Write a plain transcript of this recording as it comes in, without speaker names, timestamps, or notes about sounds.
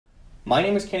My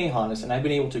name is Honnas, and I've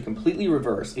been able to completely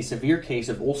reverse a severe case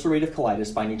of ulcerative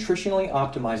colitis by nutritionally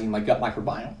optimizing my gut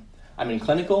microbiome. I'm in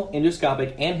clinical,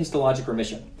 endoscopic, and histologic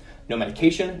remission. No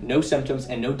medication, no symptoms,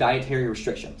 and no dietary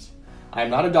restrictions. I am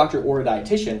not a doctor or a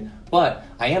dietitian, but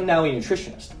I am now a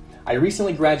nutritionist. I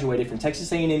recently graduated from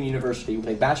Texas A&M University with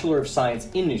a Bachelor of Science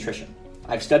in Nutrition.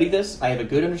 I've studied this, I have a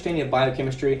good understanding of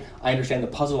biochemistry, I understand the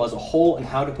puzzle as a whole and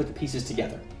how to put the pieces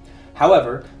together.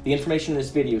 However, the information in this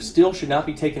video still should not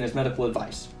be taken as medical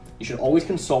advice. You should always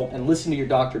consult and listen to your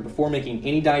doctor before making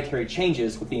any dietary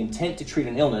changes with the intent to treat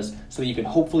an illness so that you can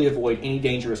hopefully avoid any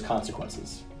dangerous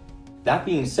consequences. That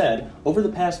being said, over the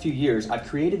past few years, I've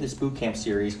created this bootcamp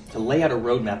series to lay out a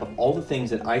roadmap of all the things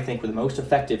that I think were the most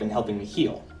effective in helping me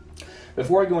heal.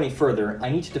 Before I go any further, I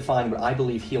need to define what I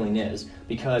believe healing is,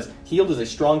 because healed is a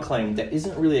strong claim that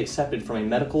isn't really accepted from a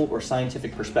medical or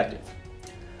scientific perspective.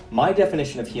 My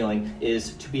definition of healing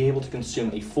is to be able to consume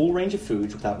a full range of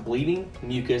foods without bleeding,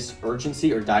 mucus,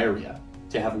 urgency, or diarrhea,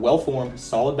 to have well-formed,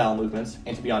 solid bowel movements,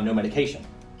 and to be on no medication.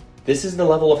 This is the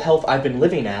level of health I've been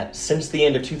living at since the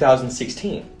end of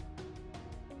 2016.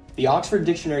 The Oxford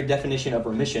Dictionary definition of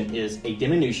remission is a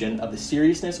diminution of the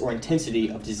seriousness or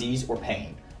intensity of disease or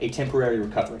pain, a temporary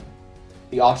recovery.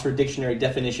 The Oxford Dictionary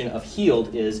definition of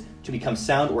healed is to become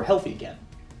sound or healthy again.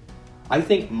 I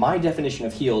think my definition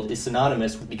of healed is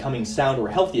synonymous with becoming sound or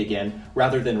healthy again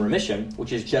rather than remission,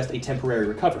 which is just a temporary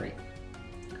recovery.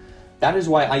 That is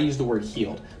why I use the word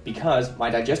healed, because my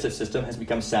digestive system has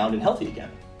become sound and healthy again.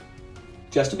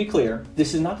 Just to be clear,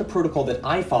 this is not the protocol that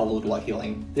I followed while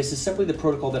healing. This is simply the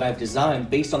protocol that I've designed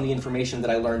based on the information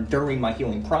that I learned during my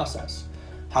healing process.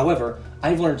 However,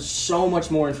 I've learned so much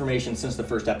more information since the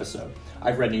first episode.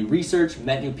 I've read new research,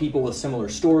 met new people with similar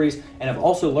stories, and I've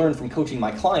also learned from coaching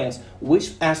my clients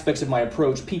which aspects of my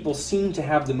approach people seem to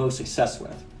have the most success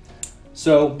with.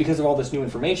 So, because of all this new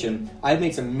information, I've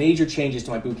made some major changes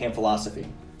to my bootcamp philosophy,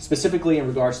 specifically in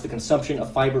regards to the consumption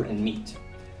of fiber and meat.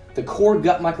 The core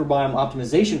gut microbiome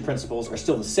optimization principles are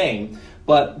still the same,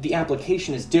 but the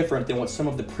application is different than what some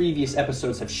of the previous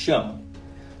episodes have shown.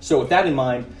 So with that in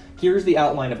mind, here's the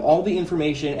outline of all the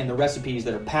information and the recipes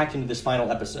that are packed into this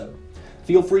final episode.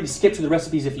 Feel free to skip to the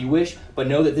recipes if you wish, but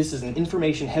know that this is an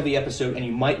information-heavy episode and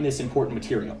you might miss important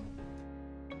material.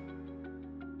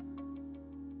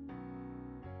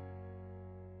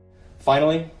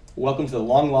 Finally, welcome to the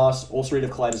long-lost Ulcerative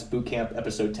Colitis Bootcamp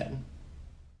Episode 10.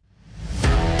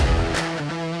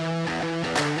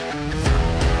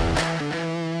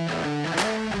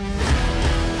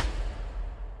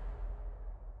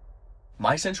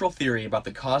 My central theory about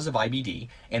the cause of IBD,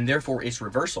 and therefore its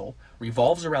reversal,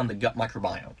 revolves around the gut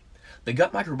microbiome. The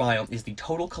gut microbiome is the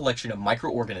total collection of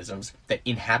microorganisms that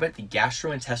inhabit the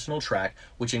gastrointestinal tract,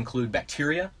 which include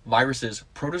bacteria, viruses,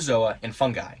 protozoa, and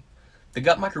fungi. The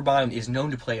gut microbiome is known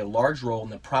to play a large role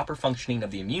in the proper functioning of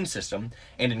the immune system,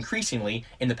 and increasingly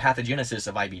in the pathogenesis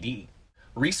of IBD.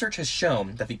 Research has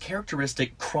shown that the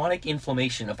characteristic chronic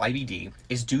inflammation of IBD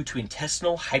is due to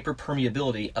intestinal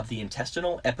hyperpermeability of the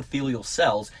intestinal epithelial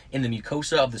cells in the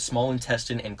mucosa of the small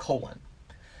intestine and colon.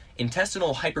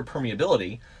 Intestinal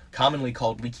hyperpermeability, commonly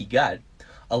called leaky gut,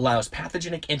 allows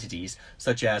pathogenic entities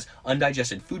such as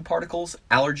undigested food particles,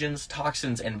 allergens,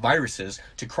 toxins, and viruses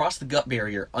to cross the gut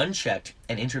barrier unchecked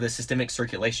and enter the systemic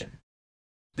circulation.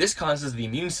 This causes the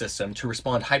immune system to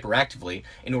respond hyperactively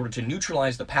in order to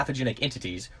neutralize the pathogenic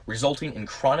entities, resulting in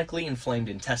chronically inflamed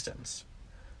intestines.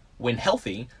 When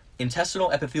healthy, intestinal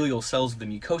epithelial cells of the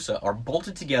mucosa are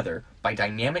bolted together by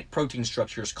dynamic protein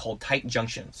structures called tight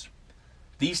junctions.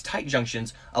 These tight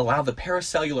junctions allow the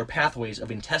paracellular pathways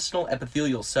of intestinal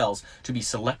epithelial cells to be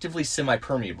selectively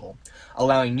semi-permeable,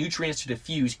 allowing nutrients to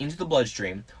diffuse into the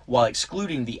bloodstream while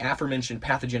excluding the aforementioned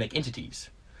pathogenic entities.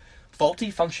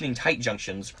 Faulty functioning tight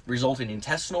junctions result in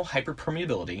intestinal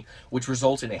hyperpermeability, which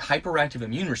results in a hyperactive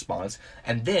immune response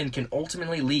and then can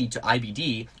ultimately lead to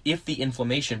IBD if the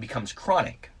inflammation becomes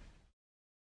chronic.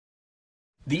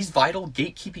 These vital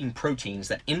gatekeeping proteins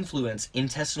that influence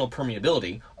intestinal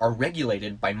permeability are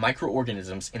regulated by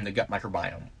microorganisms in the gut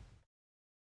microbiome.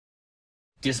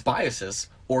 Dysbiosis,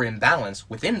 or imbalance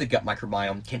within the gut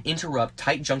microbiome, can interrupt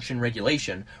tight junction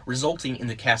regulation, resulting in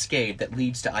the cascade that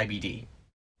leads to IBD.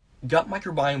 Gut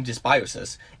microbiome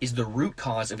dysbiosis is the root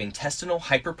cause of intestinal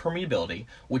hyperpermeability,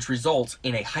 which results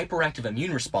in a hyperactive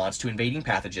immune response to invading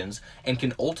pathogens and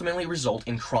can ultimately result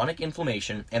in chronic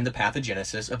inflammation and the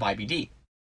pathogenesis of IBD.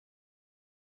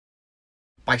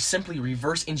 By simply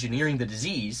reverse engineering the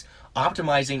disease,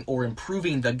 optimizing or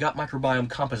improving the gut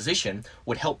microbiome composition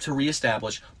would help to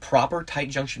reestablish proper tight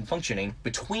junction functioning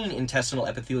between intestinal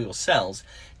epithelial cells,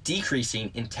 decreasing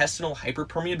intestinal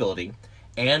hyperpermeability,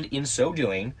 and in so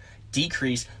doing,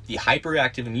 decrease the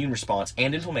hyperactive immune response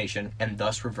and inflammation, and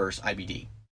thus reverse IBD.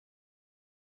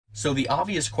 So the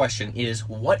obvious question is,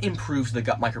 what improves the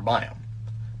gut microbiome?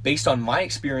 Based on my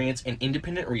experience and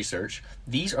independent research,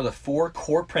 these are the 4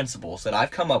 core principles that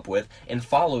I've come up with and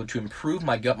followed to improve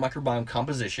my gut microbiome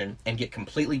composition and get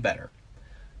completely better.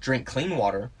 Drink clean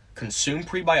water, consume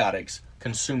prebiotics,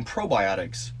 consume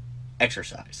probiotics,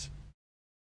 exercise.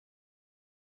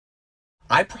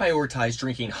 I prioritize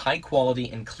drinking high quality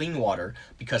and clean water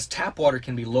because tap water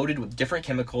can be loaded with different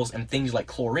chemicals and things like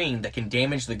chlorine that can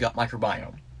damage the gut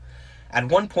microbiome. At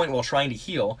one point while trying to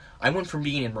heal, I went from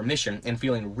being in remission and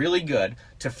feeling really good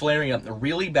to flaring up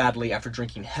really badly after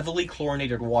drinking heavily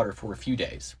chlorinated water for a few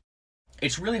days.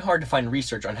 It's really hard to find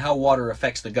research on how water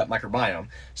affects the gut microbiome,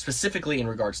 specifically in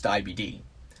regards to IBD.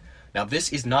 Now,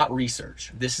 this is not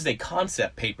research. This is a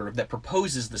concept paper that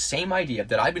proposes the same idea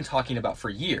that I've been talking about for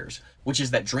years, which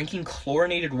is that drinking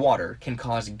chlorinated water can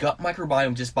cause gut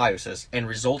microbiome dysbiosis and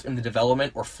result in the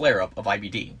development or flare-up of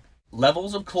IBD.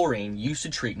 Levels of chlorine used to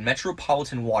treat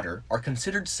metropolitan water are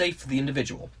considered safe for the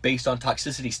individual based on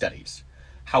toxicity studies.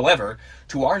 However,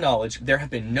 to our knowledge, there have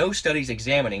been no studies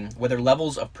examining whether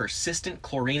levels of persistent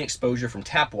chlorine exposure from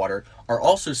tap water are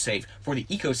also safe for the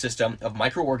ecosystem of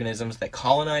microorganisms that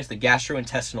colonize the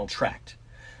gastrointestinal tract.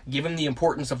 Given the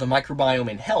importance of the microbiome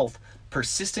in health,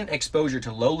 persistent exposure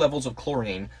to low levels of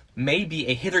chlorine may be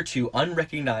a hitherto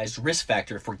unrecognized risk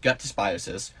factor for gut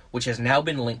dysbiosis, which has now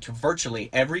been linked to virtually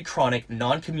every chronic,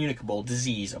 non-communicable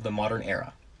disease of the modern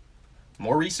era.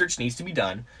 More research needs to be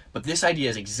done, but this idea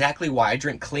is exactly why I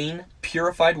drink clean,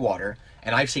 purified water,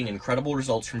 and I've seen incredible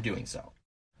results from doing so.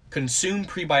 Consume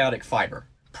prebiotic fiber.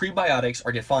 Prebiotics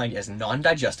are defined as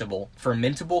non-digestible,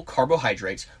 fermentable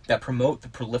carbohydrates that promote the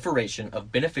proliferation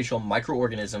of beneficial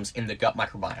microorganisms in the gut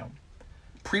microbiome.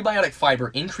 Prebiotic fiber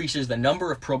increases the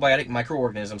number of probiotic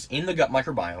microorganisms in the gut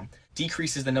microbiome,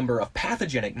 decreases the number of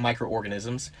pathogenic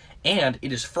microorganisms, and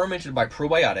it is fermented by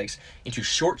probiotics into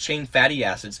short-chain fatty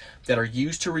acids that are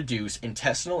used to reduce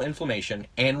intestinal inflammation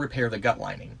and repair the gut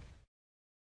lining.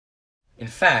 In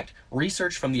fact,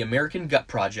 research from the American Gut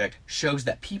Project shows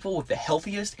that people with the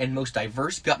healthiest and most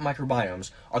diverse gut microbiomes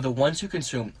are the ones who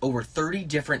consume over 30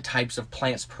 different types of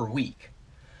plants per week.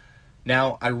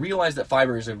 Now, I realize that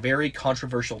fiber is a very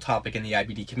controversial topic in the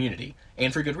IBD community,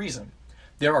 and for good reason.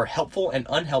 There are helpful and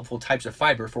unhelpful types of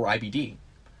fiber for IBD.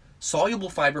 Soluble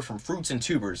fiber from fruits and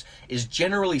tubers is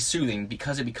generally soothing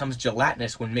because it becomes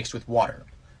gelatinous when mixed with water.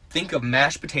 Think of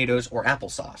mashed potatoes or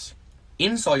applesauce.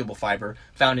 Insoluble fiber,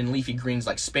 found in leafy greens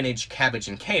like spinach, cabbage,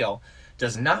 and kale,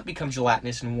 does not become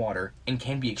gelatinous in water and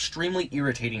can be extremely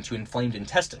irritating to inflamed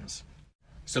intestines.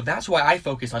 So that's why I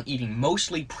focus on eating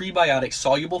mostly prebiotic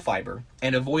soluble fiber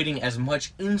and avoiding as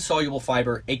much insoluble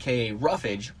fiber, aka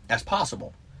roughage, as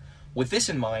possible. With this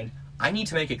in mind, I need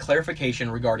to make a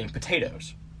clarification regarding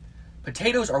potatoes.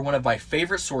 Potatoes are one of my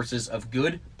favorite sources of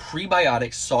good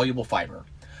prebiotic soluble fiber.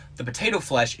 The potato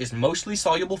flesh is mostly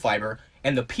soluble fiber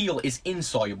and the peel is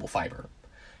insoluble fiber.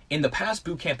 In the past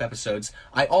boot camp episodes,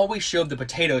 I always showed the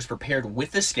potatoes prepared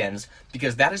with the skins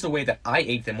because that is the way that I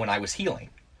ate them when I was healing.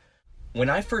 When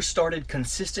I first started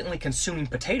consistently consuming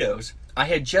potatoes, I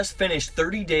had just finished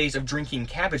 30 days of drinking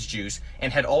cabbage juice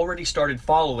and had already started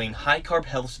following High Carb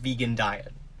Health's vegan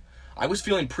diet. I was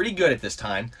feeling pretty good at this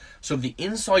time, so the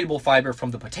insoluble fiber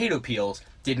from the potato peels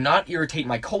did not irritate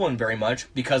my colon very much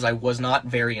because I was not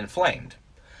very inflamed.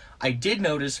 I did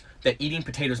notice that eating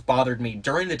potatoes bothered me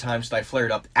during the times that I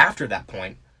flared up after that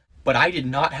point, but I did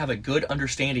not have a good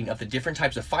understanding of the different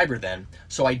types of fiber then,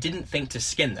 so I didn't think to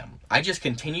skin them. I just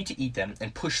continued to eat them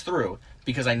and push through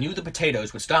because I knew the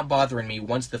potatoes would stop bothering me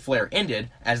once the flare ended,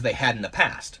 as they had in the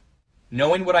past.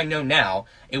 Knowing what I know now,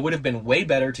 it would have been way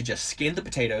better to just skin the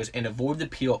potatoes and avoid the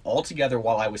peel altogether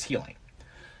while I was healing.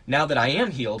 Now that I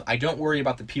am healed, I don't worry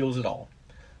about the peels at all.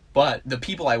 But the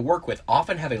people I work with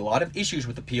often have a lot of issues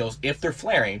with the peels if they're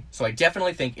flaring, so I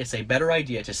definitely think it's a better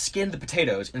idea to skin the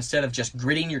potatoes instead of just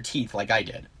gritting your teeth like I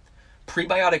did.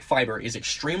 Prebiotic fiber is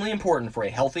extremely important for a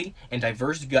healthy and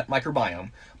diverse gut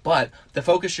microbiome, but the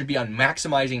focus should be on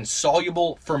maximizing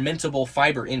soluble, fermentable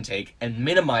fiber intake and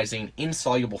minimizing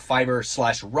insoluble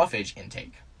fiber/roughage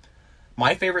intake.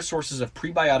 My favorite sources of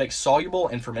prebiotic soluble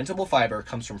and fermentable fiber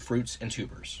comes from fruits and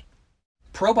tubers.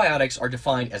 Probiotics are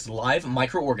defined as live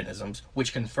microorganisms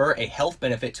which confer a health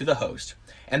benefit to the host,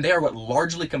 and they are what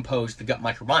largely compose the gut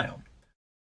microbiome.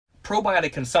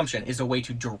 Probiotic consumption is a way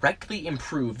to directly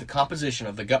improve the composition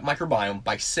of the gut microbiome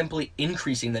by simply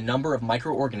increasing the number of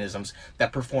microorganisms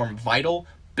that perform vital,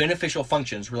 beneficial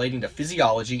functions relating to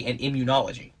physiology and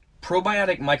immunology.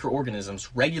 Probiotic microorganisms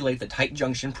regulate the tight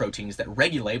junction proteins that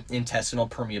regulate intestinal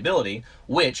permeability,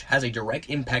 which has a direct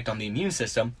impact on the immune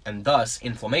system and thus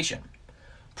inflammation.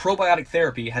 Probiotic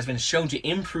therapy has been shown to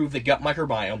improve the gut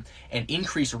microbiome and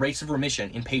increase rates of remission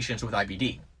in patients with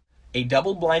IBD. A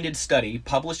double-blinded study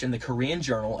published in the Korean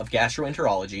Journal of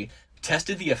Gastroenterology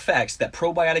tested the effects that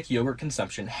probiotic yogurt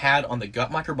consumption had on the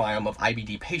gut microbiome of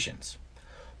IBD patients.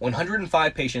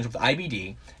 105 patients with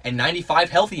IBD and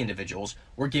 95 healthy individuals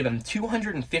were given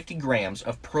 250 grams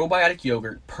of probiotic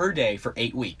yogurt per day for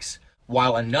 8 weeks,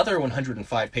 while another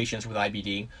 105 patients with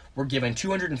IBD were given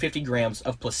 250 grams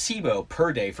of placebo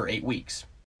per day for 8 weeks.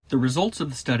 The results of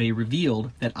the study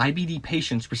revealed that IBD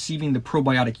patients receiving the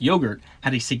probiotic yogurt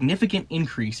had a significant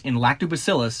increase in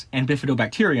lactobacillus and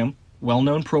bifidobacterium,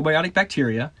 well-known probiotic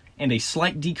bacteria, and a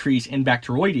slight decrease in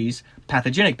Bacteroides,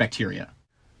 pathogenic bacteria.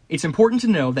 It's important to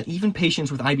know that even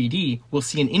patients with IBD will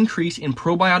see an increase in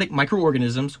probiotic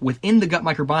microorganisms within the gut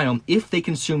microbiome if they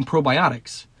consume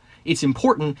probiotics. It's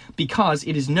important because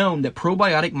it is known that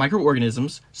probiotic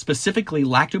microorganisms, specifically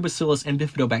lactobacillus and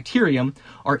bifidobacterium,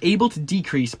 are able to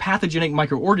decrease pathogenic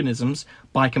microorganisms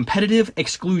by competitive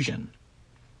exclusion.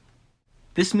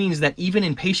 This means that even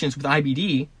in patients with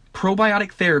IBD,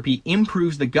 probiotic therapy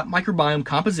improves the gut microbiome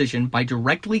composition by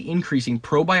directly increasing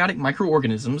probiotic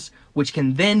microorganisms, which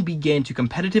can then begin to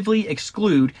competitively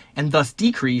exclude and thus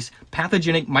decrease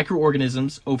pathogenic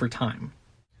microorganisms over time.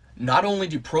 Not only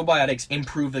do probiotics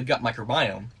improve the gut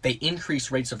microbiome, they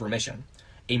increase rates of remission.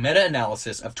 A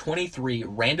meta-analysis of 23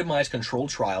 randomized controlled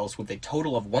trials with a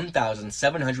total of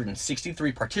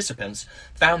 1,763 participants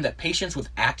found that patients with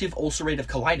active ulcerative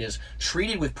colitis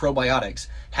treated with probiotics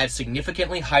had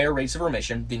significantly higher rates of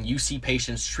remission than UC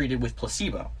patients treated with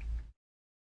placebo.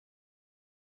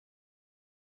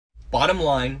 Bottom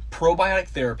line, probiotic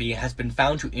therapy has been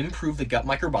found to improve the gut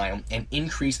microbiome and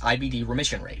increase IBD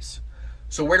remission rates.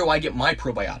 So where do I get my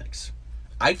probiotics?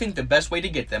 I think the best way to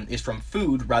get them is from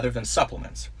food rather than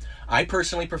supplements. I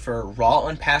personally prefer raw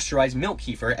unpasteurized milk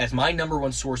kefir as my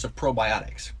 #1 source of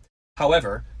probiotics.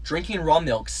 However, drinking raw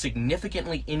milk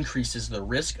significantly increases the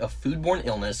risk of foodborne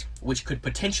illness, which could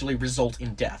potentially result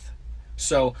in death.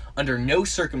 So, under no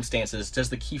circumstances does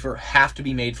the kefir have to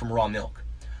be made from raw milk.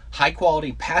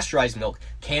 High-quality pasteurized milk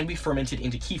can be fermented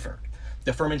into kefir.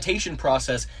 The fermentation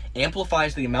process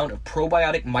amplifies the amount of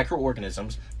probiotic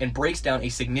microorganisms and breaks down a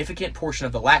significant portion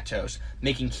of the lactose,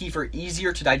 making kefir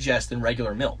easier to digest than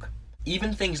regular milk.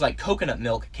 Even things like coconut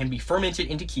milk can be fermented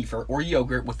into kefir or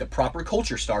yogurt with the proper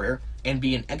culture starter and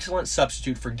be an excellent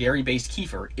substitute for dairy-based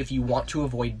kefir if you want to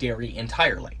avoid dairy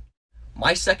entirely.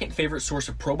 My second favorite source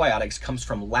of probiotics comes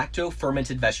from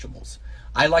lacto-fermented vegetables.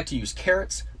 I like to use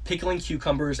carrots, pickling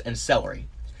cucumbers, and celery.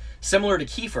 Similar to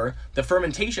kefir, the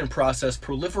fermentation process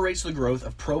proliferates the growth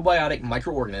of probiotic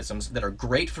microorganisms that are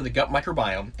great for the gut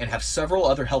microbiome and have several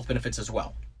other health benefits as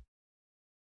well.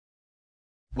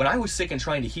 When I was sick and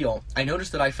trying to heal, I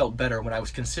noticed that I felt better when I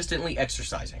was consistently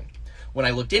exercising. When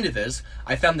I looked into this,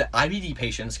 I found that IBD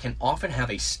patients can often have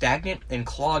a stagnant and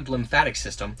clogged lymphatic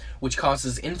system, which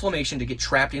causes inflammation to get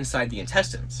trapped inside the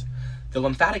intestines. The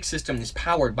lymphatic system is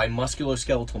powered by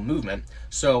musculoskeletal movement,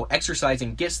 so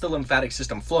exercising gets the lymphatic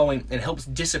system flowing and helps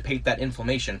dissipate that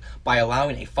inflammation by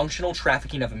allowing a functional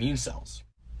trafficking of immune cells.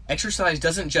 Exercise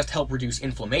doesn't just help reduce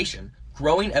inflammation.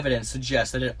 Growing evidence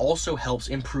suggests that it also helps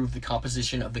improve the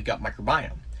composition of the gut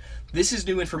microbiome. This is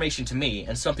new information to me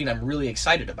and something I'm really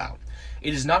excited about.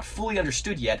 It is not fully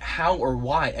understood yet how or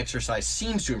why exercise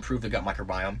seems to improve the gut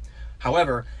microbiome.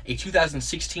 However, a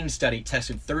 2016 study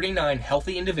tested 39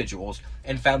 healthy individuals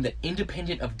and found that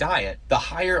independent of diet, the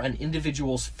higher an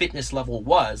individual's fitness level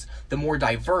was, the more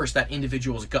diverse that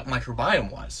individual's gut microbiome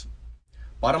was.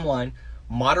 Bottom line,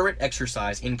 moderate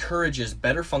exercise encourages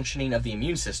better functioning of the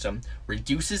immune system,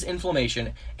 reduces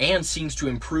inflammation, and seems to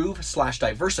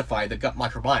improve/diversify the gut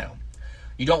microbiome.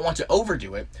 You don't want to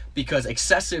overdo it because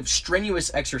excessive strenuous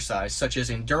exercise such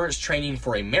as endurance training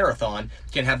for a marathon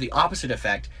can have the opposite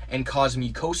effect and cause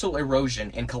mucosal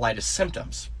erosion and colitis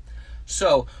symptoms.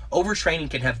 So,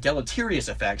 overtraining can have deleterious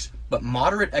effects, but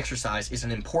moderate exercise is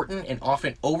an important and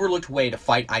often overlooked way to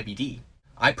fight IBD.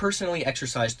 I personally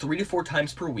exercise 3 to 4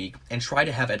 times per week and try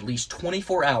to have at least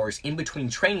 24 hours in between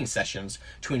training sessions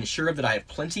to ensure that I have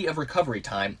plenty of recovery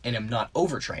time and am not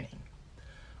overtraining.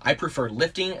 I prefer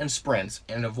lifting and sprints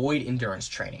and avoid endurance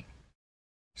training.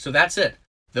 So that's it.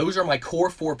 Those are my core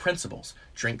 4 principles.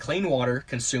 Drink clean water,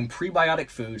 consume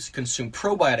prebiotic foods, consume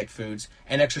probiotic foods,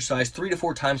 and exercise 3 to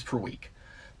 4 times per week.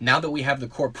 Now that we have the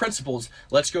core principles,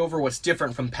 let's go over what's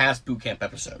different from past bootcamp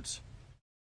episodes.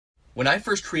 When I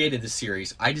first created this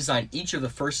series, I designed each of the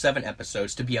first 7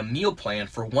 episodes to be a meal plan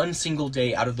for one single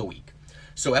day out of the week.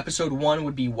 So episode 1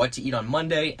 would be what to eat on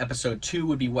Monday, episode 2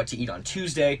 would be what to eat on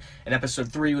Tuesday, and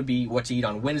episode 3 would be what to eat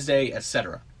on Wednesday,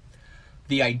 etc.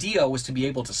 The idea was to be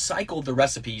able to cycle the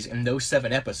recipes in those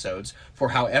 7 episodes for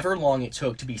however long it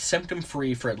took to be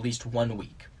symptom-free for at least 1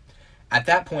 week. At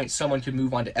that point, someone could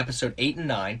move on to episode 8 and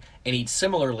 9 and eat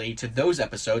similarly to those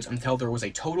episodes until there was a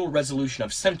total resolution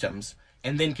of symptoms,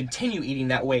 and then continue eating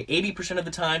that way 80% of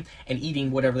the time and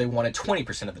eating whatever they wanted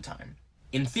 20% of the time.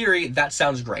 In theory, that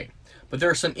sounds great, but there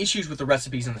are some issues with the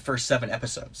recipes in the first 7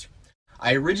 episodes.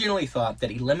 I originally thought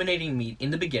that eliminating meat in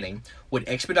the beginning would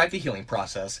expedite the healing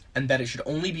process, and that it should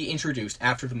only be introduced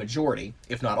after the majority,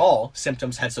 if not all,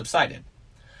 symptoms had subsided.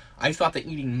 I thought that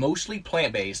eating mostly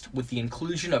plant-based with the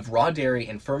inclusion of raw dairy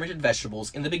and fermented vegetables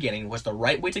in the beginning was the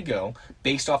right way to go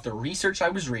based off the research I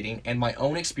was reading and my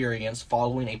own experience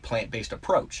following a plant-based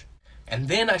approach. And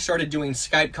then I started doing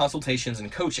Skype consultations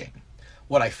and coaching.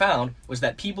 What I found was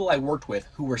that people I worked with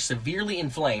who were severely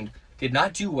inflamed did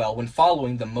not do well when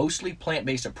following the mostly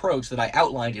plant-based approach that I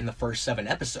outlined in the first 7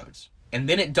 episodes. And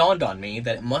then it dawned on me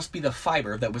that it must be the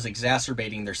fiber that was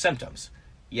exacerbating their symptoms.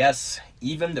 Yes,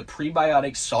 even the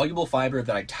prebiotic soluble fiber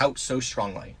that I tout so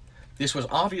strongly. This was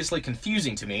obviously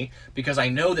confusing to me because I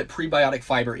know that prebiotic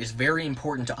fiber is very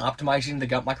important to optimizing the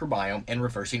gut microbiome and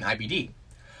reversing IBD.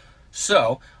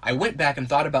 So, I went back and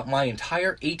thought about my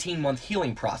entire 18-month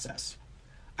healing process.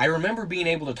 I remember being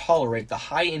able to tolerate the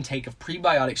high intake of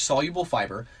prebiotic soluble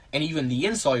fiber and even the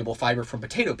insoluble fiber from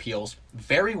potato peels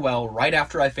very well right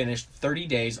after I finished 30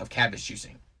 days of cabbage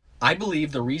juicing. I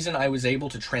believe the reason I was able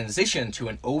to transition to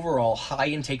an overall high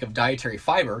intake of dietary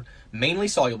fiber, mainly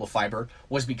soluble fiber,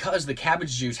 was because the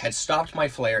cabbage juice had stopped my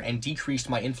flare and decreased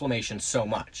my inflammation so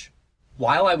much.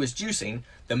 While I was juicing,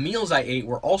 the meals I ate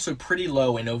were also pretty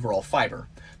low in overall fiber.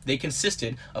 They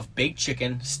consisted of baked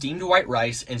chicken, steamed white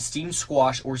rice, and steamed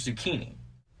squash or zucchini.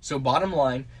 So bottom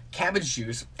line, cabbage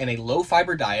juice and a low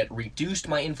fiber diet reduced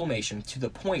my inflammation to the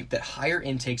point that higher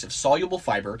intakes of soluble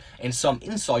fiber and some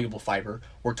insoluble fiber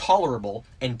were tolerable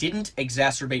and didn't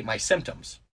exacerbate my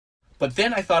symptoms. But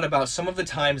then I thought about some of the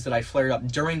times that I flared up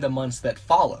during the months that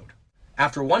followed.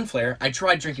 After one flare, I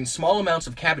tried drinking small amounts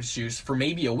of cabbage juice for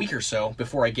maybe a week or so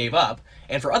before I gave up,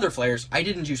 and for other flares, I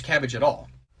didn't juice cabbage at all.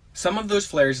 Some of those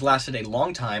flares lasted a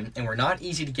long time and were not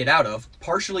easy to get out of,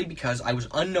 partially because I was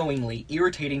unknowingly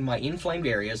irritating my inflamed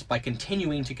areas by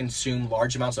continuing to consume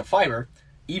large amounts of fiber,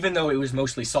 even though it was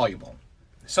mostly soluble.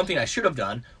 Something I should have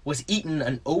done was eaten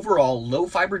an overall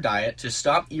low-fiber diet to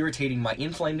stop irritating my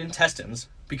inflamed intestines,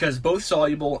 because both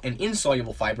soluble and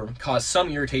insoluble fiber cause some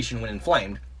irritation when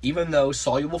inflamed, even though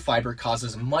soluble fiber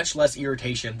causes much less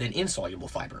irritation than insoluble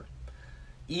fiber.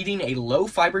 Eating a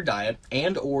low-fiber diet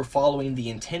and/or following the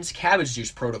intense cabbage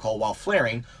juice protocol while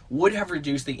flaring would have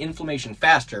reduced the inflammation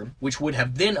faster, which would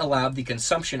have then allowed the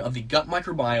consumption of the gut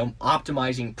microbiome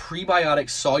optimizing prebiotic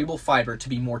soluble fiber to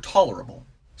be more tolerable.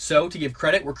 So, to give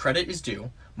credit where credit is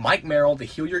due, Mike Merrill, the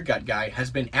Heal Your Gut guy, has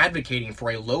been advocating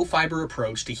for a low-fiber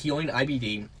approach to healing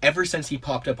IBD ever since he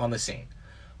popped up on the scene.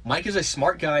 Mike is a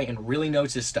smart guy and really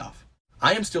knows his stuff.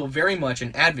 I am still very much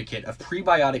an advocate of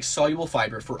prebiotic soluble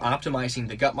fiber for optimizing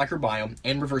the gut microbiome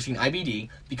and reversing IBD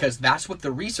because that's what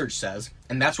the research says,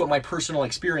 and that's what my personal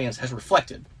experience has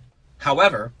reflected.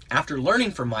 However, after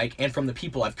learning from Mike and from the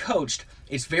people I've coached,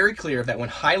 it's very clear that when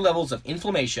high levels of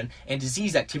inflammation and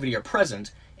disease activity are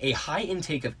present, a high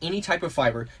intake of any type of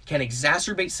fiber can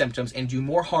exacerbate symptoms and do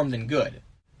more harm than good.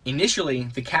 Initially,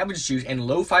 the cabbage juice and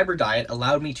low-fiber diet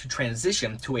allowed me to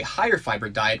transition to a higher fiber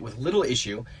diet with little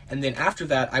issue, and then after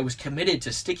that I was committed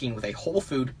to sticking with a whole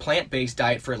food, plant-based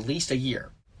diet for at least a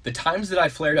year. The times that I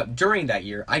flared up during that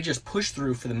year, I just pushed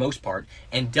through for the most part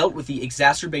and dealt with the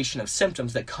exacerbation of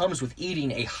symptoms that comes with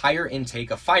eating a higher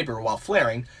intake of fiber while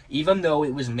flaring, even though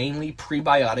it was mainly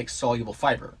prebiotic soluble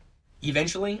fiber.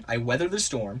 Eventually, I weathered the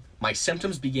storm, my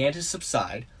symptoms began to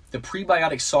subside, the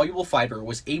prebiotic soluble fiber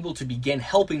was able to begin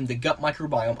helping the gut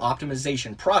microbiome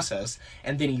optimization process,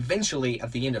 and then eventually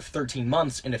at the end of 13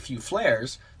 months and a few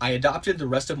flares, I adopted the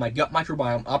rest of my gut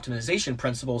microbiome optimization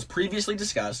principles previously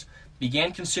discussed,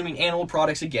 began consuming animal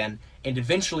products again, and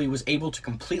eventually was able to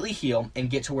completely heal and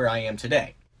get to where I am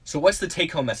today. So what's the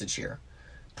take-home message here?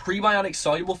 Prebiotic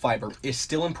soluble fiber is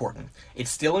still important.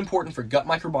 It's still important for gut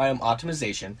microbiome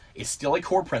optimization. It's still a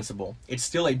core principle. It's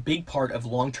still a big part of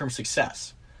long-term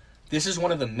success. This is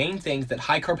one of the main things that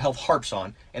High Carb Health harps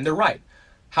on, and they're right.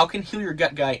 How can Heal Your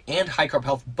Gut Guy and High Carb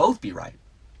Health both be right?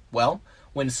 Well,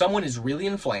 when someone is really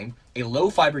inflamed, a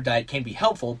low-fiber diet can be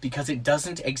helpful because it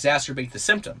doesn't exacerbate the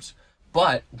symptoms.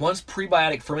 But once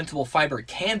prebiotic fermentable fiber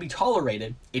can be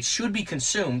tolerated, it should be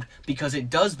consumed because it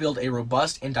does build a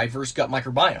robust and diverse gut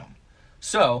microbiome.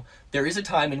 So, there is a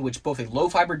time in which both a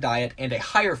low-fiber diet and a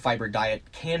higher-fiber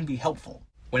diet can be helpful.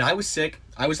 When I was sick,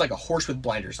 I was like a horse with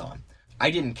blinders on. I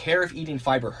didn't care if eating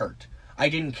fiber hurt. I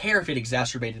didn't care if it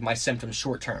exacerbated my symptoms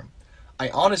short-term. I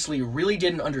honestly really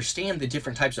didn't understand the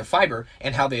different types of fiber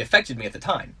and how they affected me at the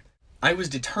time. I was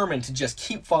determined to just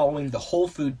keep following the whole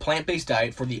food plant-based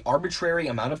diet for the arbitrary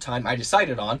amount of time I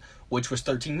decided on, which was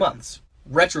 13 months.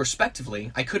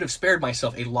 Retrospectively, I could have spared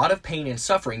myself a lot of pain and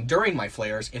suffering during my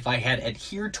flares if I had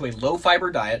adhered to a low-fiber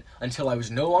diet until I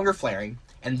was no longer flaring,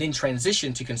 and then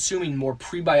transitioned to consuming more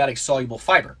prebiotic-soluble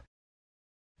fiber.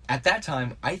 At that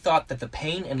time, I thought that the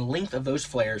pain and length of those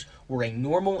flares were a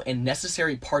normal and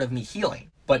necessary part of me healing.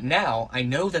 But now, I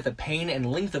know that the pain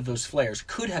and length of those flares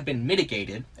could have been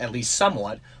mitigated, at least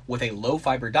somewhat, with a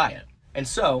low-fiber diet. And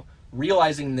so,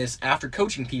 realizing this after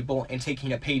coaching people and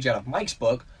taking a page out of Mike's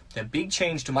book, the big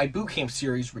change to my bootcamp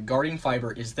series regarding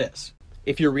fiber is this.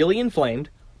 If you're really inflamed,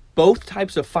 both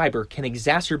types of fiber can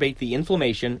exacerbate the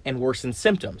inflammation and worsen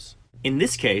symptoms. In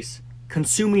this case,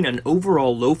 consuming an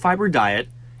overall low-fiber diet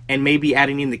and maybe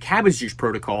adding in the cabbage juice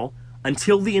protocol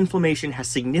until the inflammation has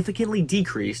significantly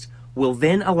decreased will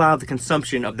then allow the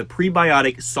consumption of the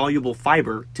prebiotic soluble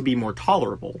fiber to be more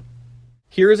tolerable.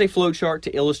 Here is a flowchart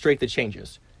to illustrate the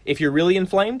changes. If you're really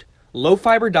inflamed,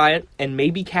 low-fiber diet and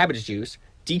maybe cabbage juice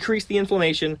decrease the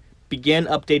inflammation, begin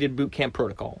updated bootcamp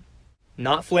protocol.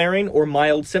 Not flaring or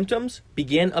mild symptoms,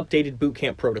 begin updated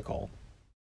bootcamp protocol.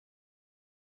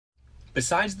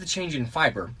 Besides the change in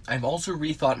fiber, I've also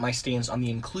rethought my stance on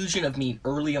the inclusion of meat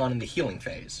early on in the healing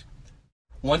phase.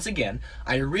 Once again,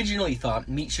 I originally thought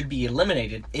meat should be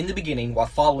eliminated in the beginning while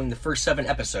following the first 7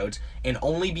 episodes and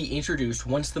only be introduced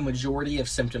once the majority of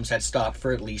symptoms had stopped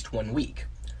for at least 1 week.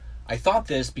 I thought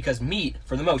this because meat,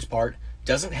 for the most part,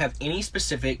 doesn't have any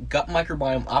specific gut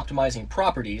microbiome optimizing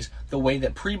properties the way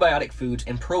that prebiotic foods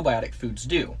and probiotic foods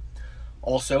do.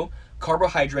 Also,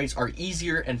 carbohydrates are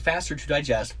easier and faster to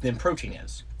digest than protein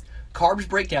is. Carbs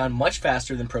break down much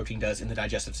faster than protein does in the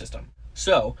digestive system.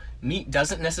 So, meat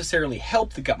doesn't necessarily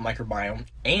help the gut microbiome,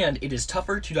 and it is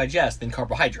tougher to digest than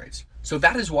carbohydrates. So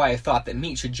that is why I thought that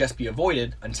meat should just be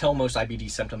avoided until most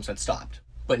IBD symptoms had stopped.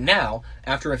 But now,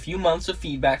 after a few months of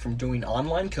feedback from doing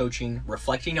online coaching,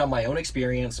 reflecting on my own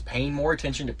experience, paying more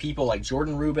attention to people like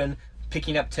Jordan Rubin,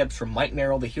 picking up tips from Mike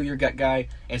Merrill, the Heal Your Gut guy,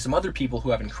 and some other people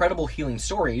who have incredible healing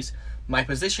stories, my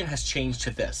position has changed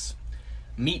to this.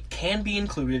 Meat can be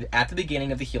included at the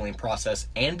beginning of the healing process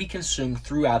and be consumed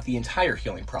throughout the entire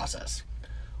healing process.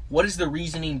 What is the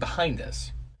reasoning behind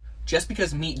this? Just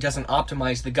because meat doesn't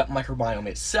optimize the gut microbiome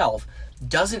itself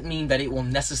doesn't mean that it will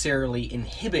necessarily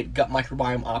inhibit gut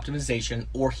microbiome optimization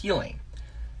or healing.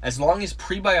 As long as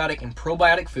prebiotic and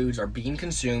probiotic foods are being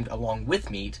consumed along with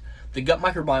meat, the gut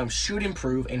microbiome should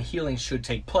improve and healing should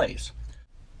take place.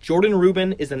 Jordan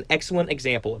Rubin is an excellent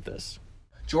example of this.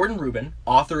 Jordan Rubin,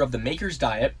 author of The Maker's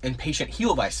Diet and Patient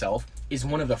Heal Thyself, is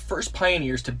one of the first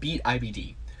pioneers to beat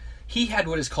IBD. He had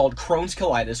what is called Crohn's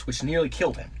colitis, which nearly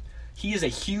killed him. He is a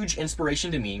huge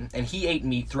inspiration to me, and he ate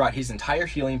meat throughout his entire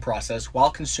healing process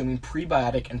while consuming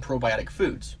prebiotic and probiotic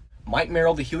foods. Mike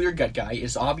Merrill, the Heal Your Gut guy,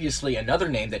 is obviously another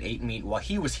name that ate meat while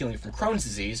he was healing from Crohn's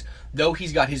disease, though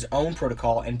he's got his own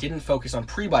protocol and didn't focus on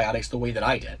prebiotics the way that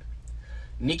I did.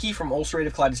 Nikki from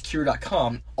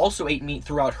ulcerativecolitiscure.com also ate meat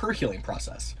throughout her healing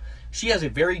process. She has a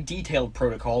very detailed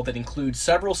protocol that includes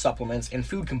several supplements and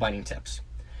food combining tips.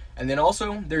 And then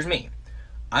also, there's me.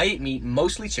 I ate meat,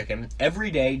 mostly chicken, every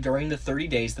day during the 30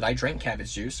 days that I drank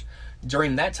cabbage juice.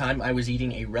 During that time, I was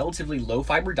eating a relatively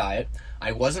low-fiber diet.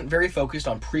 I wasn't very focused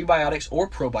on prebiotics or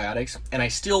probiotics, and I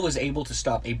still was able to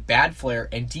stop a bad flare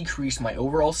and decrease my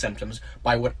overall symptoms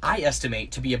by what I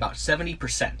estimate to be about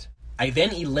 70%. I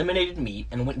then eliminated meat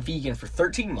and went vegan for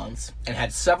 13 months and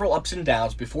had several ups and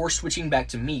downs before switching back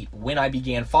to meat when I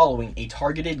began following a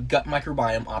targeted gut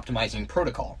microbiome optimizing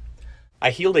protocol.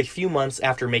 I healed a few months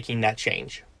after making that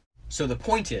change. So the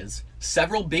point is,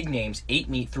 several big names ate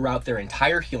meat throughout their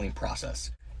entire healing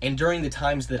process, and during the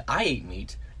times that I ate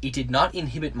meat, it did not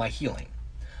inhibit my healing.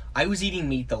 I was eating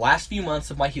meat the last few months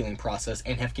of my healing process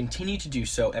and have continued to do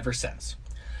so ever since.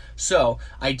 So,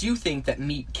 I do think that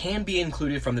meat can be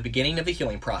included from the beginning of the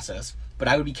healing process, but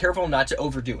I would be careful not to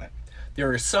overdo it.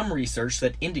 There is some research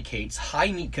that indicates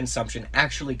high meat consumption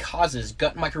actually causes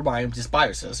gut microbiome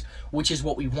dysbiosis, which is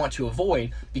what we want to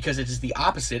avoid because it is the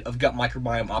opposite of gut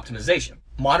microbiome optimization.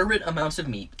 Moderate amounts of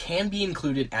meat can be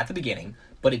included at the beginning,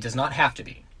 but it does not have to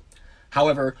be.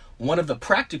 However, one of the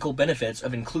practical benefits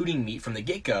of including meat from the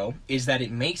get-go is that it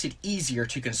makes it easier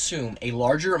to consume a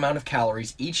larger amount of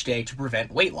calories each day to prevent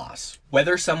weight loss.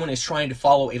 Whether someone is trying to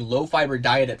follow a low-fiber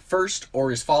diet at first or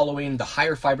is following the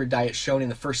higher-fiber diet shown in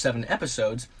the first 7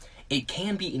 episodes, it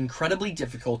can be incredibly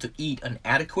difficult to eat an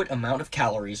adequate amount of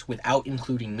calories without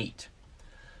including meat.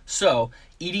 So,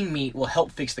 eating meat will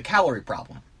help fix the calorie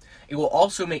problem. It will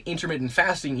also make intermittent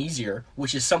fasting easier,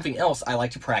 which is something else I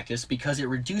like to practice because it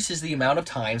reduces the amount of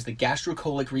times the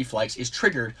gastrocolic reflex is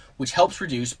triggered, which helps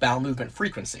reduce bowel movement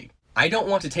frequency. I don't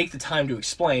want to take the time to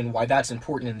explain why that's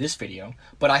important in this video,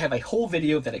 but I have a whole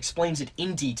video that explains it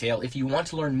in detail if you want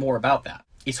to learn more about that.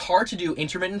 It's hard to do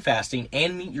intermittent fasting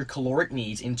and meet your caloric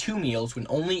needs in 2 meals when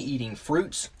only eating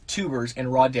fruits, tubers,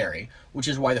 and raw dairy, which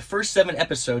is why the first 7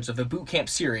 episodes of the bootcamp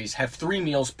series have 3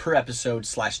 meals per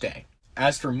episode/day.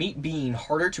 As for meat being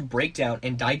harder to break down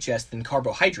and digest than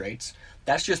carbohydrates,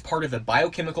 that's just part of the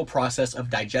biochemical process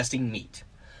of digesting meat.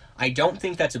 I don't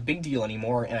think that's a big deal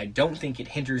anymore, and I don't think it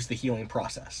hinders the healing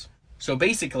process. So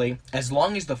basically, as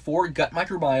long as the 4 gut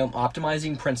microbiome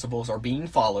optimizing principles are being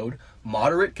followed,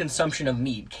 moderate consumption of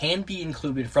meat can be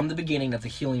included from the beginning of the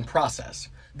healing process.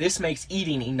 This makes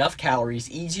eating enough calories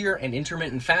easier and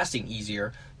intermittent fasting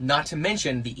easier, not to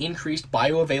mention the increased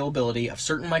bioavailability of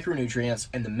certain micronutrients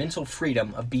and the mental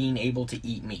freedom of being able to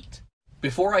eat meat.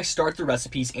 Before I start the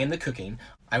recipes and the cooking,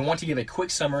 I want to give a quick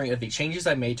summary of the changes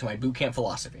I made to my bootcamp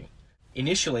philosophy.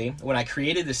 Initially, when I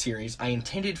created the series, I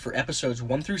intended for episodes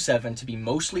 1 through 7 to be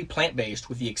mostly plant-based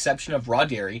with the exception of raw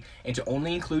dairy and to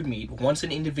only include meat once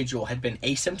an individual had been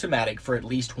asymptomatic for at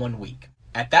least 1 week.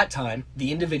 At that time,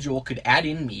 the individual could add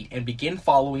in meat and begin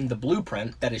following the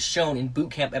blueprint that is shown in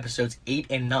bootcamp episodes 8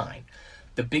 and 9.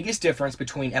 The biggest difference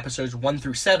between episodes 1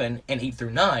 through 7 and 8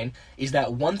 through 9 is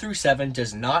that 1 through 7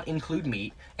 does not include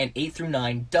meat and 8 through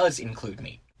 9 does include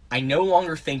meat. I no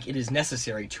longer think it is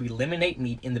necessary to eliminate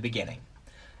meat in the beginning.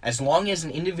 As long as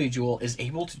an individual is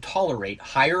able to tolerate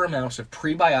higher amounts of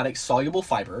prebiotic soluble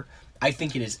fiber, I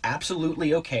think it is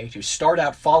absolutely okay to start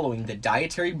out following the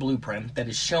dietary blueprint that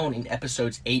is shown in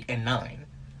episodes 8 and 9.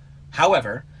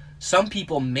 However, some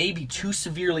people may be too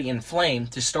severely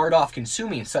inflamed to start off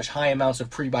consuming such high amounts of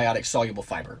prebiotic soluble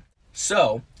fiber.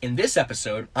 So, in this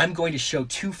episode, I'm going to show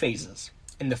 2 phases.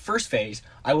 In the first phase,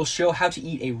 I will show how to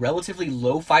eat a relatively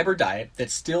low fiber diet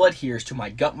that still adheres to my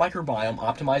gut microbiome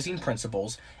optimizing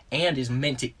principles and is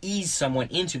meant to ease someone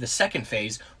into the second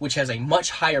phase, which has a much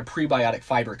higher prebiotic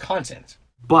fiber content.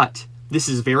 But this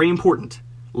is very important.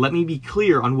 Let me be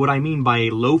clear on what I mean by a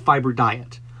low fiber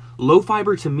diet. Low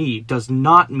fiber to me does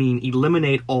not mean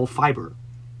eliminate all fiber.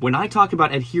 When I talk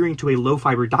about adhering to a low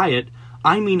fiber diet,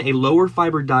 I mean a lower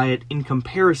fiber diet in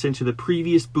comparison to the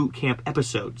previous bootcamp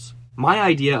episodes. My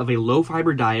idea of a low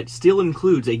fiber diet still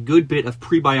includes a good bit of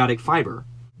prebiotic fiber.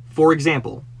 For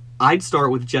example, I'd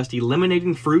start with just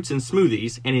eliminating fruits and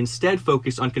smoothies and instead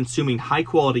focus on consuming high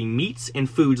quality meats and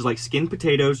foods like skinned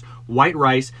potatoes, white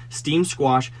rice, steamed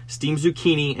squash, steamed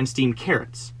zucchini, and steamed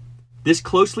carrots. This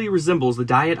closely resembles the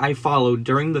diet I followed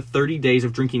during the 30 days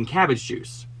of drinking cabbage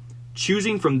juice.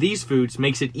 Choosing from these foods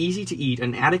makes it easy to eat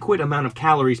an adequate amount of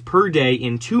calories per day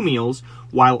in 2 meals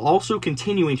while also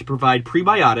continuing to provide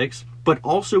prebiotics, but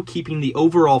also keeping the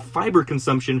overall fiber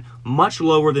consumption much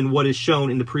lower than what is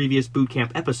shown in the previous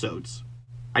bootcamp episodes.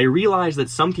 I realize that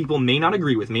some people may not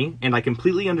agree with me, and I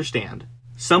completely understand.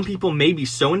 Some people may be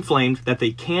so inflamed that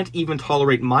they can't even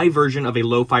tolerate my version of a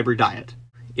low fiber diet.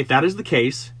 If that is the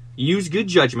case, use good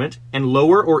judgment and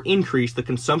lower or increase the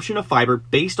consumption of fiber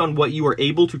based on what you are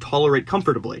able to tolerate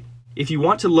comfortably. If you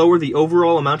want to lower the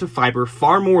overall amount of fiber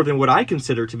far more than what I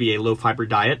consider to be a low fiber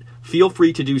diet, feel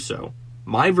free to do so.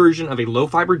 My version of a low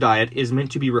fiber diet is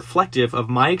meant to be reflective of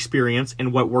my experience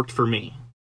and what worked for me.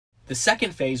 The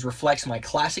second phase reflects my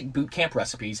classic bootcamp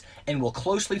recipes and will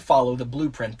closely follow the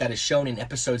blueprint that is shown in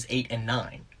episodes 8 and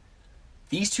 9.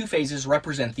 These 2 phases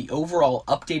represent the overall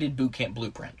updated bootcamp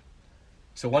blueprint.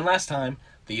 So one last time,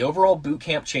 the overall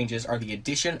bootcamp changes are the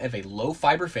addition of a low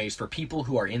fiber phase for people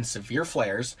who are in severe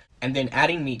flares, and then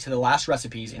adding meat to the last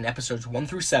recipes in episodes 1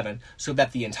 through 7 so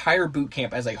that the entire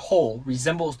bootcamp as a whole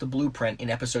resembles the blueprint in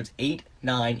episodes 8,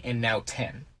 9, and now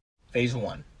 10. Phase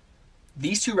 1.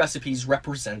 These 2 recipes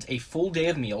represent a full day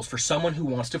of meals for someone who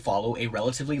wants to follow a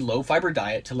relatively low fiber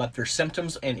diet to let their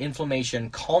symptoms and inflammation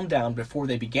calm down before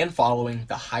they begin following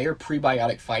the higher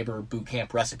prebiotic fiber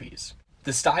bootcamp recipes.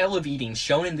 The style of eating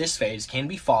shown in this phase can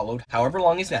be followed however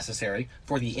long is necessary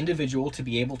for the individual to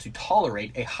be able to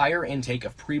tolerate a higher intake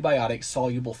of prebiotic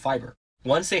soluble fiber.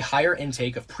 Once a higher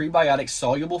intake of prebiotic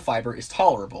soluble fiber is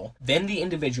tolerable, then the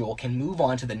individual can move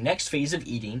on to the next phase of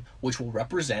eating, which will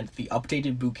represent the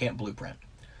updated bootcamp blueprint.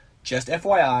 Just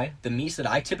FYI, the meats that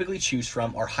I typically choose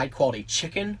from are high quality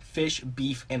chicken, fish,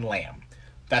 beef, and lamb.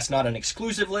 That's not an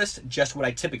exclusive list, just what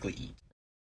I typically eat.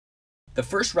 The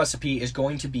first recipe is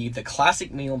going to be the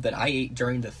classic meal that I ate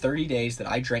during the 30 days that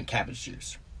I drank cabbage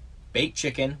juice. baked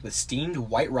chicken with steamed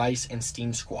white rice and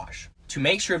steamed squash. To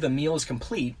make sure the meal is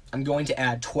complete, I'm going to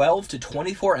add 12 to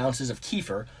 24 ounces of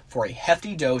kefir for a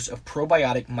hefty dose of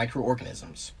probiotic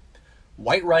microorganisms.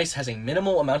 White rice has a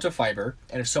minimal amount of fiber,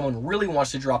 and if someone really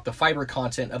wants to drop the fiber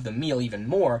content of the meal even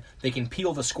more, they can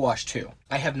peel the squash too.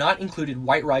 I have not included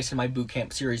white rice in my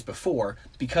bootcamp series before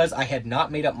because I had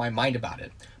not made up my mind about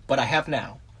it, but I have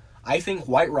now. I think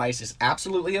white rice is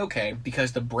absolutely okay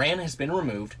because the bran has been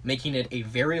removed, making it a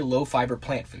very low fiber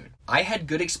plant food. I had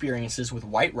good experiences with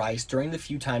white rice during the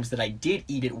few times that I did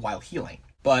eat it while healing,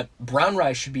 but brown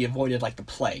rice should be avoided like the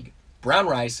plague. Brown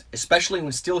rice, especially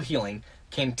when still healing,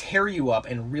 can tear you up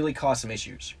and really cause some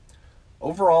issues.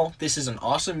 Overall, this is an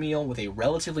awesome meal with a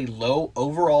relatively low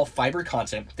overall fiber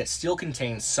content that still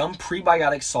contains some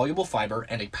prebiotic soluble fiber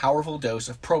and a powerful dose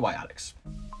of probiotics.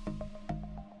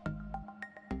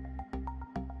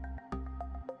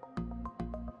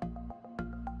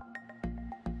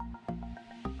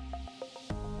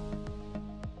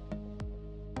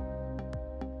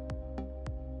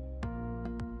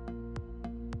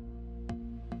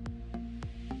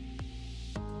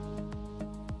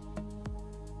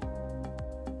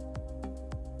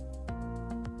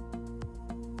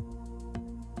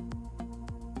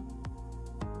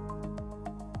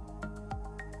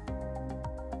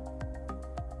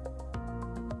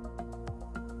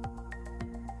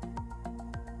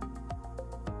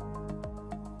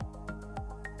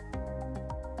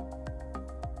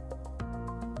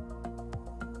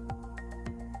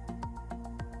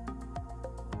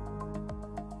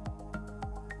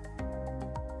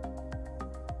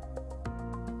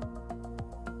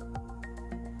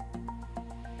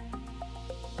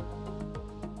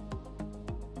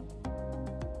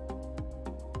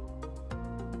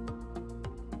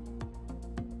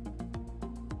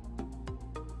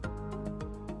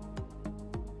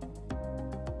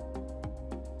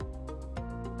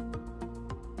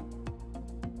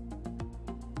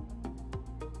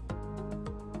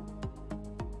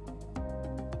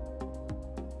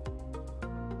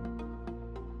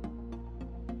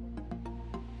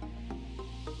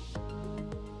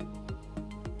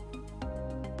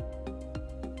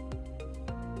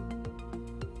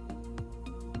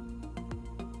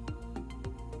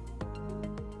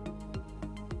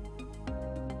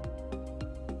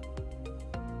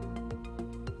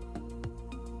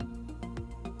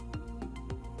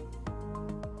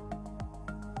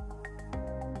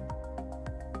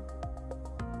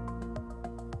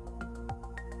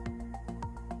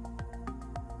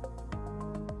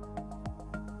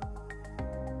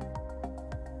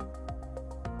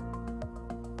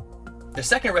 The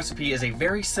second recipe is a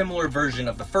very similar version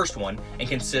of the first one and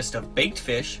consists of baked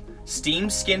fish,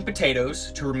 steamed skinned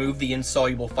potatoes to remove the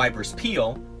insoluble fibrous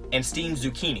peel, and steamed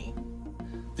zucchini.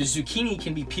 The zucchini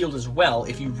can be peeled as well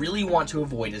if you really want to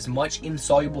avoid as much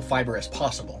insoluble fiber as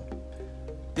possible.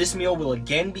 This meal will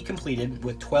again be completed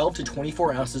with 12 to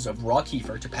 24 ounces of raw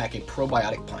kefir to pack a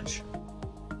probiotic punch.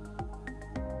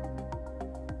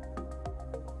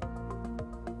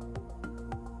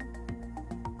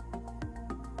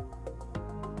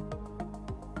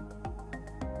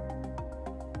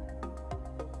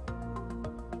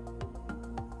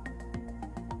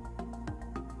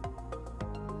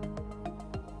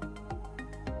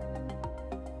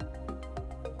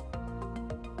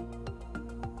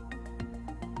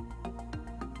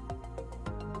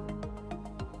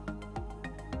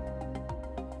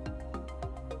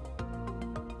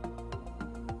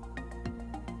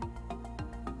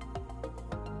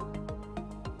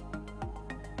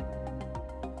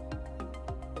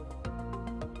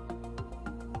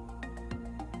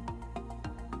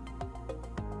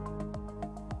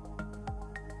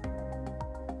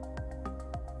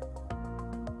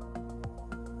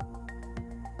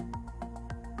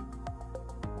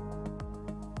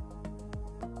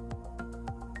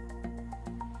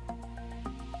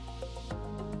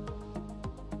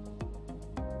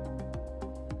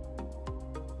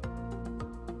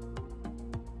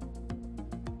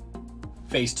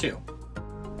 Phase 2.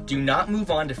 Do not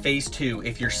move on to Phase 2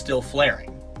 if you're still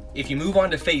flaring. If you move on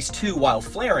to Phase 2 while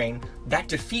flaring, that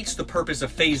defeats the purpose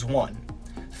of Phase 1.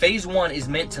 Phase 1 is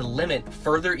meant to limit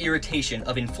further irritation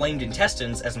of inflamed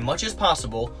intestines as much as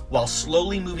possible while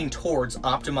slowly moving towards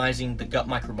optimizing the gut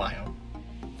microbiome.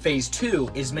 Phase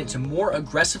 2 is meant to more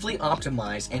aggressively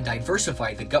optimize and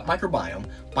diversify the gut microbiome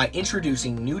by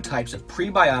introducing new types of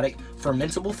prebiotic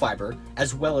fermentable fiber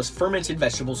as well as fermented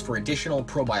vegetables for additional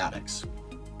probiotics.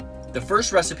 The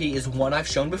first recipe is one I've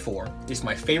shown before. It's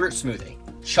my favorite smoothie,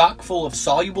 chock full of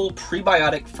soluble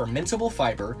prebiotic fermentable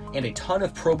fiber and a ton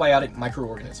of probiotic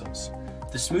microorganisms.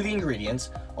 The smoothie ingredients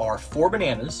are 4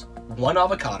 bananas, 1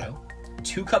 avocado,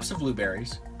 2 cups of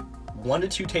blueberries, 1 to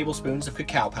 2 tablespoons of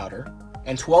cacao powder,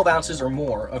 and 12 ounces or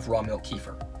more of raw milk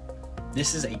kefir.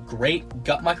 This is a great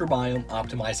gut microbiome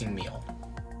optimizing meal.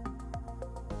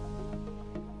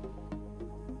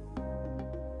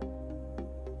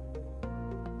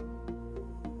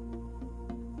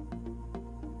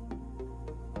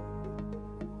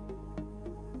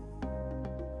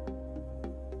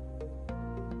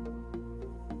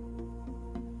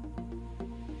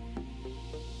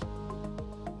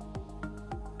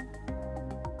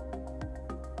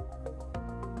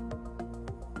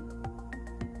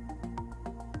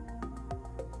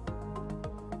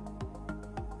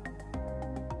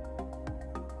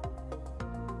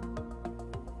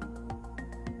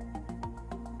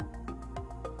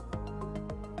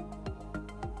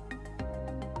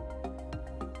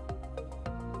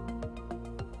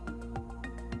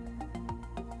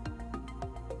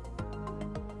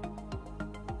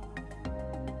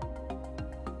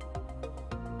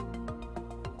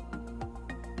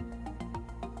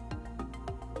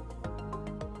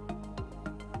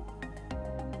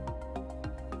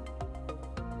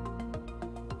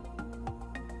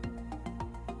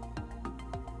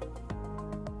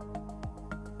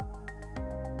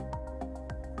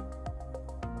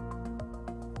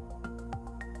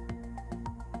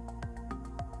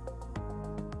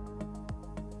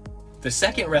 The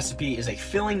second recipe is a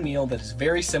filling meal that is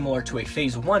very similar to a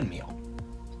phase 1 meal.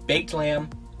 Baked lamb,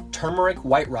 turmeric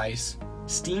white rice,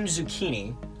 steamed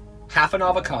zucchini, half an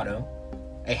avocado,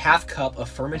 a half cup of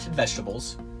fermented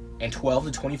vegetables, and 12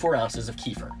 to 24 ounces of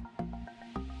kefir.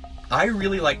 I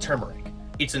really like turmeric.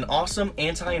 It's an awesome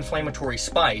anti-inflammatory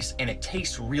spice and it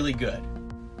tastes really good.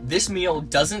 This meal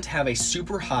doesn't have a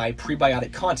super high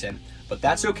prebiotic content, but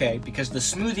that's okay because the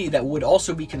smoothie that would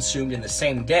also be consumed in the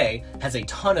same day has a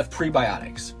ton of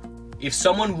prebiotics. If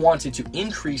someone wanted to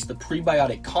increase the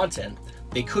prebiotic content,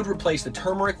 they could replace the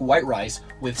turmeric white rice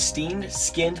with steamed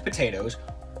skinned potatoes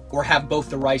or have both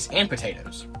the rice and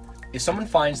potatoes. If someone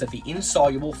finds that the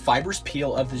insoluble fibrous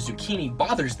peel of the zucchini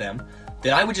bothers them,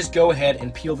 then I would just go ahead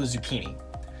and peel the zucchini.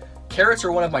 Carrots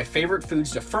are one of my favorite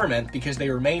foods to ferment because they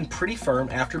remain pretty firm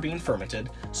after being fermented,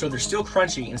 so they're still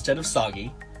crunchy instead of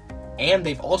soggy, and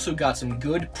they've also got some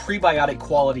good prebiotic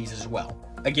qualities as well.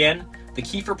 Again, the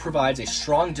kefir provides a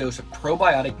strong dose of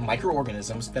probiotic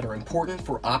microorganisms that are important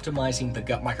for optimizing the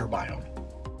gut microbiome.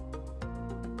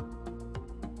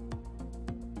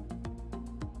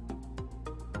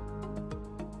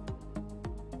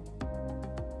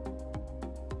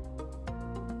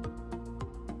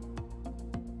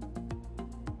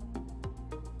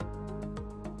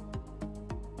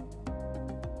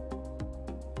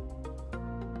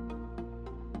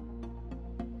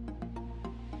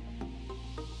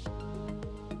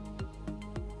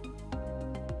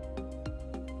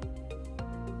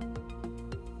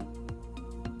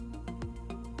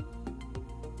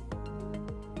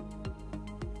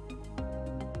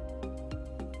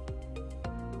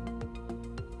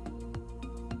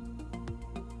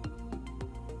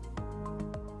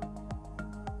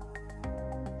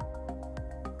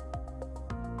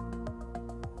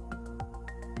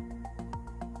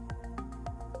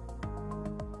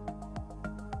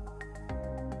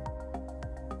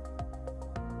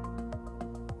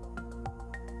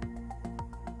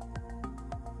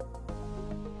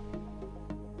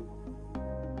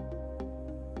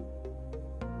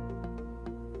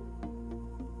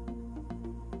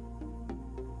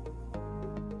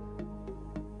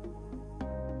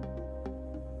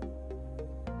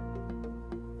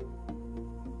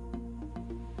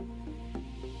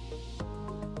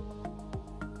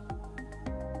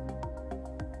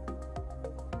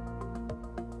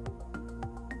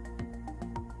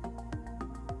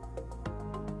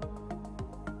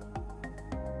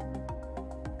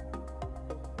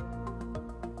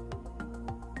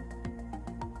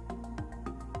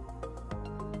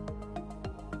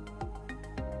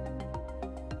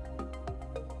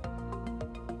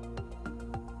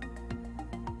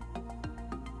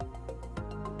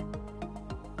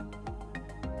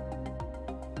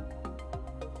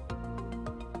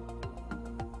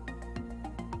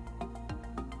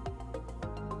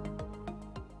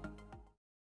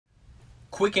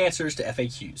 Quick answers to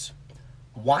FAQs.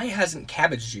 Why hasn't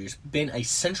cabbage juice been a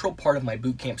central part of my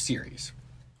bootcamp series?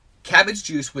 Cabbage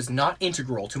juice was not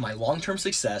integral to my long-term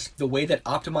success the way that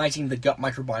optimizing the gut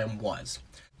microbiome was.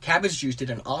 Cabbage juice did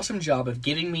an awesome job of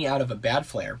getting me out of a bad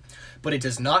flare, but it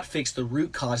does not fix the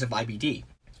root cause of IBD.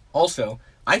 Also,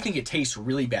 I think it tastes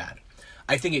really bad.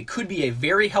 I think it could be a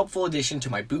very helpful addition to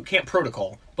my bootcamp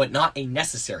protocol, but not a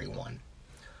necessary one.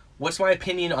 What's my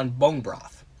opinion on bone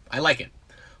broth? I like it.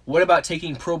 What about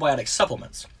taking probiotic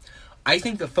supplements? I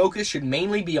think the focus should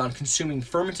mainly be on consuming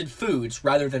fermented foods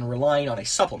rather than relying on a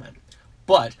supplement.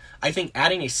 But I think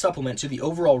adding a supplement to the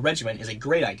overall regimen is a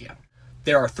great idea.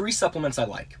 There are 3 supplements I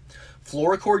like.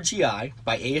 Fluorocord GI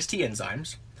by AST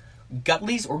Enzymes,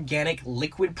 Gutley's Organic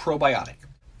Liquid Probiotic.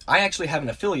 I actually have an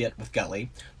affiliate with Gutley.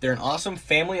 They're an awesome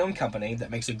family-owned company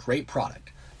that makes a great product.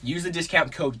 Use the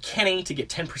discount code KENNY to get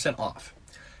 10% off.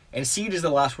 And Seed is the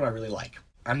last one I really like.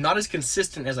 I'm not as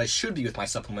consistent as I should be with my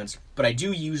supplements, but I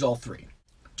do use all 3.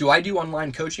 Do I do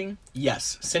online coaching?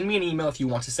 Yes. Send me an email if you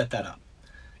want to set that up.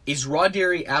 Is raw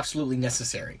dairy absolutely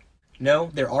necessary?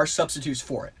 No, there are substitutes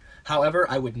for it. However,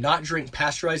 I would not drink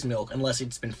pasteurized milk unless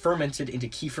it's been fermented into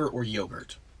kefir or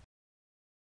yogurt.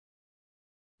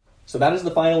 So that is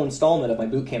the final installment of my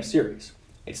bootcamp series.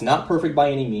 It's not perfect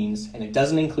by any means, and it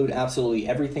doesn't include absolutely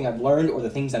everything I've learned or the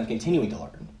things I'm continuing to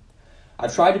learn.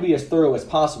 I've tried to be as thorough as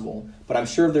possible, but I'm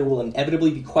sure there will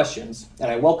inevitably be questions, and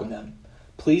I welcome them.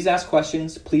 Please ask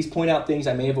questions, please point out things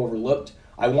I may have overlooked.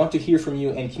 I want to hear from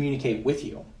you and communicate with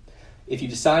you. If you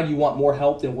decide you want more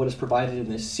help than what is provided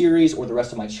in this series or the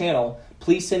rest of my channel,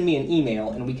 please send me an email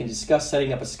and we can discuss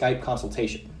setting up a Skype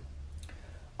consultation.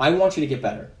 I want you to get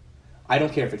better. I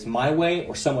don't care if it's my way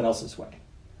or someone else's way.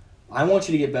 I want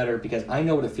you to get better because I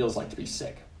know what it feels like to be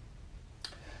sick.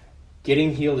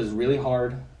 Getting healed is really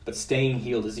hard, but staying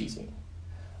healed is easy.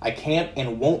 I can't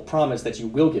and won't promise that you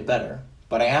will get better,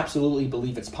 but I absolutely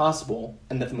believe it's possible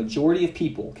and that the majority of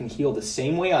people can heal the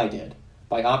same way I did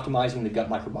by optimizing the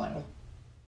gut microbiome.